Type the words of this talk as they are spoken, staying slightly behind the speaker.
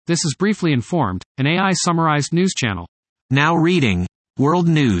This is Briefly Informed, an AI-summarized news channel. Now reading World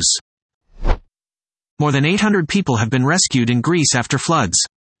News. More than 800 people have been rescued in Greece after floods.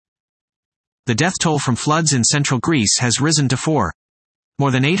 The death toll from floods in central Greece has risen to 4. More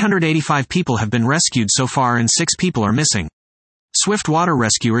than 885 people have been rescued so far and 6 people are missing. Swift water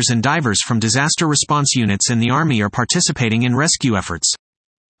rescuers and divers from disaster response units and the army are participating in rescue efforts.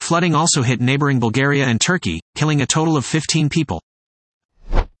 Flooding also hit neighboring Bulgaria and Turkey, killing a total of 15 people.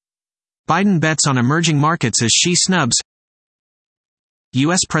 Biden bets on emerging markets as Xi snubs.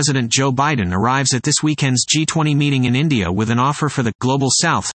 U.S. President Joe Biden arrives at this weekend's G20 meeting in India with an offer for the Global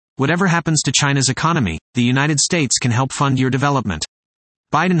South. Whatever happens to China's economy, the United States can help fund your development.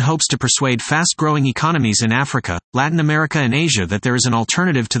 Biden hopes to persuade fast-growing economies in Africa, Latin America and Asia that there is an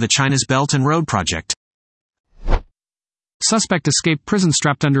alternative to the China's Belt and Road Project. Suspect escaped prison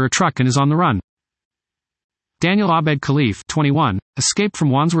strapped under a truck and is on the run. Daniel Abed Khalif, 21, escaped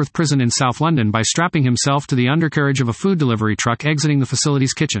from Wandsworth Prison in South London by strapping himself to the undercarriage of a food delivery truck exiting the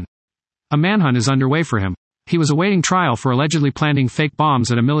facility's kitchen. A manhunt is underway for him. He was awaiting trial for allegedly planting fake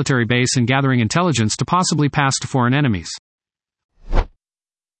bombs at a military base and gathering intelligence to possibly pass to foreign enemies.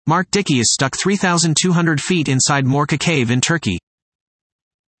 Mark Dickey is stuck 3,200 feet inside Morka Cave in Turkey.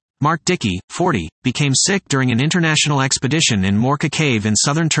 Mark Dickey, 40, became sick during an international expedition in Morka Cave in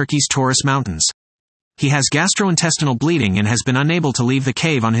southern Turkey's Taurus Mountains. He has gastrointestinal bleeding and has been unable to leave the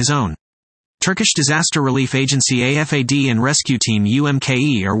cave on his own. Turkish disaster relief agency AFAD and rescue team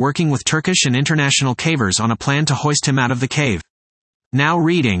UMKE are working with Turkish and international cavers on a plan to hoist him out of the cave. Now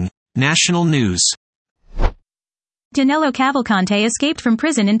reading National News. Danilo Cavalcante escaped from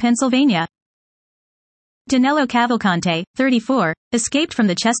prison in Pennsylvania. Danilo Cavalcante, 34, escaped from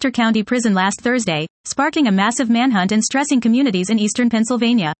the Chester County Prison last Thursday, sparking a massive manhunt and stressing communities in eastern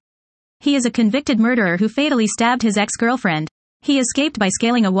Pennsylvania. He is a convicted murderer who fatally stabbed his ex-girlfriend. He escaped by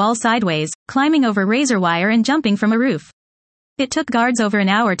scaling a wall sideways, climbing over razor wire and jumping from a roof. It took guards over an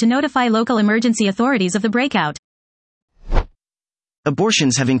hour to notify local emergency authorities of the breakout.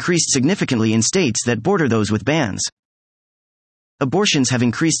 Abortions have increased significantly in states that border those with bans. Abortions have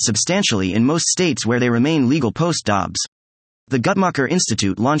increased substantially in most states where they remain legal post-Dobbs. The Guttmacher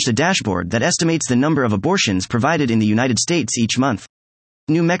Institute launched a dashboard that estimates the number of abortions provided in the United States each month.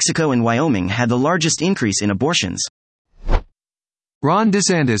 New Mexico and Wyoming had the largest increase in abortions. Ron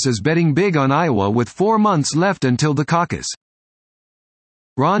DeSantis is betting big on Iowa with 4 months left until the caucus.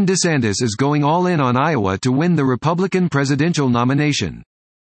 Ron DeSantis is going all in on Iowa to win the Republican presidential nomination.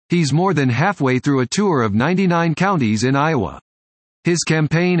 He's more than halfway through a tour of 99 counties in Iowa. His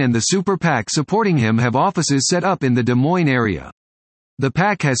campaign and the Super PAC supporting him have offices set up in the Des Moines area. The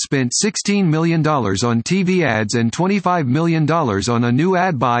PAC has spent $16 million on TV ads and $25 million on a new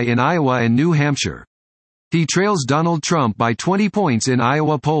ad buy in Iowa and New Hampshire. He trails Donald Trump by 20 points in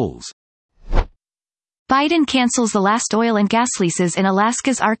Iowa polls. Biden cancels the last oil and gas leases in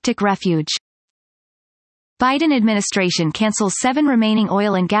Alaska's Arctic refuge. Biden administration cancels 7 remaining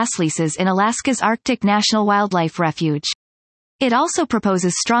oil and gas leases in Alaska's Arctic National Wildlife Refuge. It also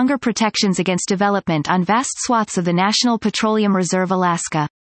proposes stronger protections against development on vast swaths of the National Petroleum Reserve Alaska.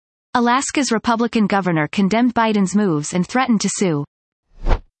 Alaska's Republican governor condemned Biden's moves and threatened to sue.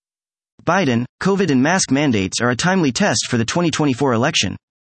 Biden, COVID and mask mandates are a timely test for the 2024 election.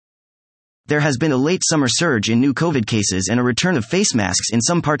 There has been a late summer surge in new COVID cases and a return of face masks in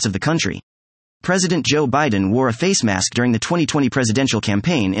some parts of the country. President Joe Biden wore a face mask during the 2020 presidential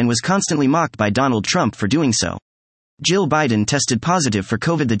campaign and was constantly mocked by Donald Trump for doing so. Jill Biden tested positive for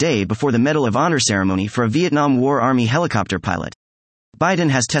COVID the day before the Medal of Honor ceremony for a Vietnam War Army helicopter pilot.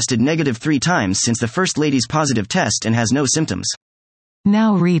 Biden has tested negative 3 times since the First Lady's positive test and has no symptoms.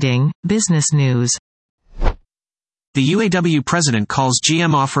 Now reading Business News. The UAW president calls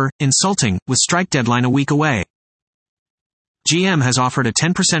GM offer insulting, with strike deadline a week away. GM has offered a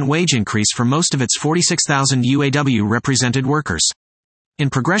 10% wage increase for most of its 46,000 UAW represented workers. In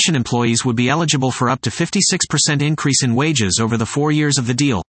progression, employees would be eligible for up to 56% increase in wages over the 4 years of the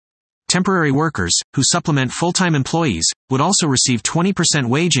deal. Temporary workers, who supplement full-time employees, would also receive 20%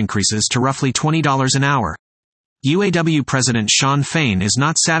 wage increases to roughly $20 an hour. UAW President Shawn Fain is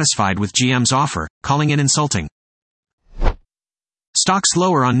not satisfied with GM's offer, calling it insulting. Stocks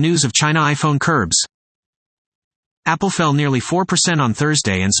lower on news of China iPhone curbs. Apple fell nearly 4% on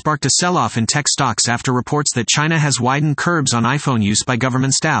Thursday and sparked a sell-off in tech stocks after reports that China has widened curbs on iPhone use by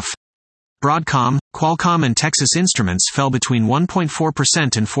government staff. Broadcom, Qualcomm and Texas Instruments fell between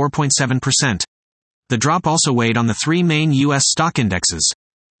 1.4% and 4.7%. The drop also weighed on the 3 main U.S. stock indexes.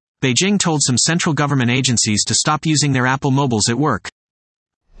 Beijing told some central government agencies to stop using their Apple mobiles at work.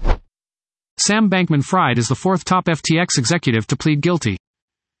 Sam Bankman-Fried is the 4th top FTX executive to plead guilty.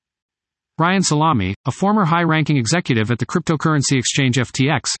 Ryan Salami, a former high-ranking executive at the cryptocurrency exchange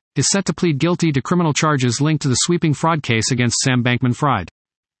FTX, is set to plead guilty to criminal charges linked to the sweeping fraud case against Sam Bankman-Fried.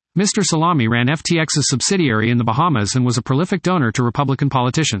 Mr. Salami ran FTX's subsidiary in the Bahamas and was a prolific donor to Republican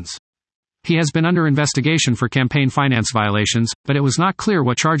politicians. He has been under investigation for campaign finance violations, but it was not clear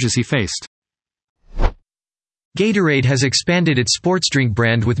what charges he faced. Gatorade has expanded its sports drink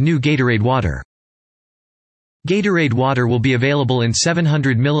brand with new Gatorade Water. Gatorade Water will be available in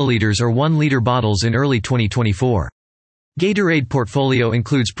 700 ml or 1 liter bottles in early 2024. Gatorade portfolio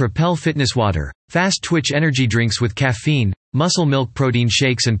includes Propel Fitness Water, Fast Twitch energy drinks with caffeine, Muscle Milk protein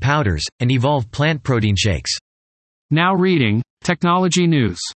shakes and powders, and Evolve plant protein shakes. Now reading, Technology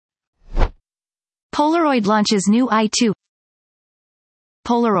News. Polaroid launches new i2.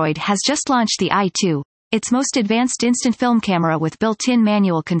 Polaroid has just launched the i2, its most advanced instant film camera with built-in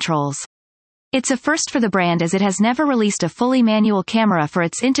manual controls. It's a first for the brand as it has never released a fully manual camera for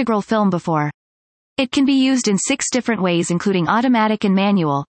its integral film before. It can be used in 6 different ways including automatic and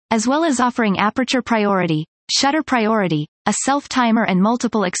manual, as well as offering aperture priority, shutter priority, a self-timer and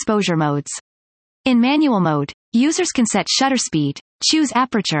multiple exposure modes. In manual mode, users can set shutter speed, choose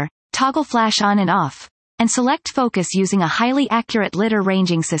aperture, toggle flash on and off, and select focus using a highly accurate lidar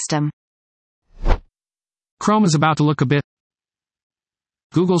ranging system. Chrome is about to look a bit.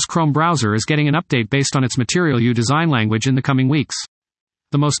 Google's Chrome browser is getting an update based on its Material U design language in the coming weeks.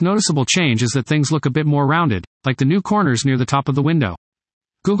 The most noticeable change is that things look a bit more rounded, like the new corners near the top of the window.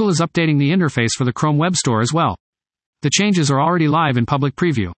 Google is updating the interface for the Chrome Web Store as well. The changes are already live in public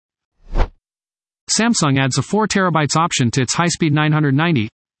preview. Samsung adds a 4 TB option to its high-speed 990.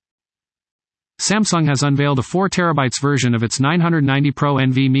 Samsung has unveiled a 4 TB version of its 990 Pro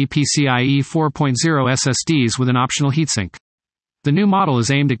NVMe PCIe 4.0 SSDs with an optional heatsink. The new model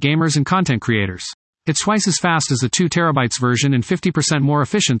is aimed at gamers and content creators. It's twice as fast as the 2 TB version and 50% more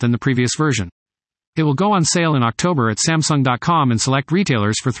efficient than the previous version. It will go on sale in October at Samsung.com and select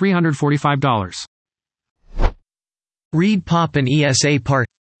retailers for $345. ReedPop and ESA part.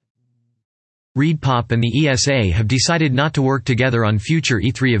 ReedPop and the ESA have decided not to work together on future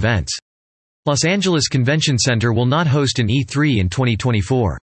E3 events. Los Angeles Convention Center will not host an E3 in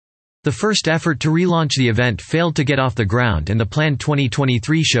 2024. The first effort to relaunch the event failed to get off the ground and the planned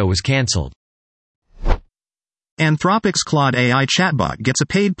 2023 show was cancelled. Anthropic's Claude AI chatbot gets a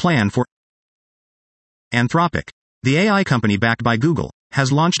paid plan for. Anthropic, the AI company backed by Google,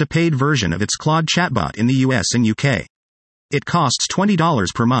 has launched a paid version of its Claude chatbot in the US and UK. It costs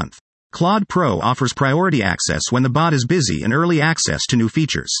 $20 per month. Claude Pro offers priority access when the bot is busy and early access to new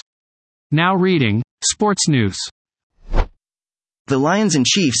features. Now reading, Sports News. The Lions and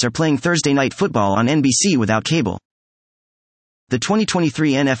Chiefs are playing Thursday Night Football on NBC without cable. The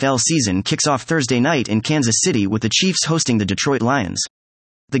 2023 NFL season kicks off Thursday night in Kansas City with the Chiefs hosting the Detroit Lions.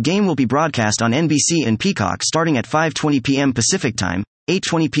 The game will be broadcast on NBC and Peacock starting at 5:20 p.m. Pacific Time,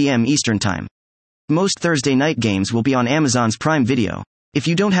 8:20 p.m. Eastern Time. Most Thursday night games will be on Amazon's Prime Video. If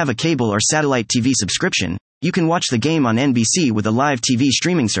you don't have a cable or satellite TV subscription, you can watch the game on NBC with a live TV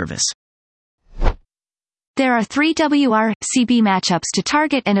streaming service. There are 3 WRCB matchups to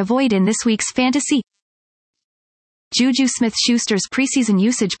target and avoid in this week's fantasy. Juju Smith-Schuster's preseason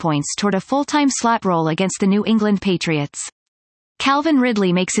usage points toward a full-time slot role against the New England Patriots. Calvin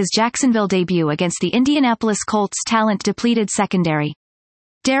Ridley makes his Jacksonville debut against the Indianapolis Colts' talent-depleted secondary.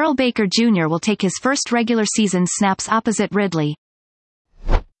 Darrell Baker Jr. will take his first regular season snaps opposite Ridley.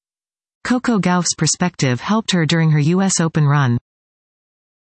 Coco Gauff's perspective helped her during her U.S. Open run.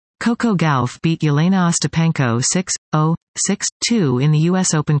 Coco Gauff beat Yelena Ostapenko 6-0, 6-2 in the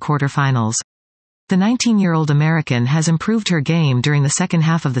U.S. Open quarterfinals. The 19-year-old American has improved her game during the second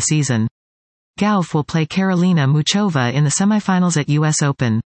half of the season. Gauff will play Karolina Muchova in the semifinals at U.S.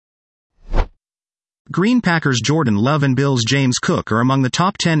 Open. Green Packers Jordan Love and Bills James Cook are among the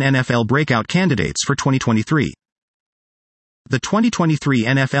top 10 NFL breakout candidates for 2023. The 2023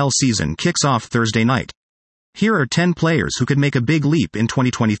 NFL season kicks off Thursday night. Here are 10 players who could make a big leap in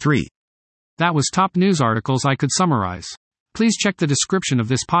 2023. That was top news articles I could summarize. Please check the description of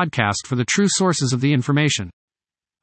this podcast for the true sources of the information.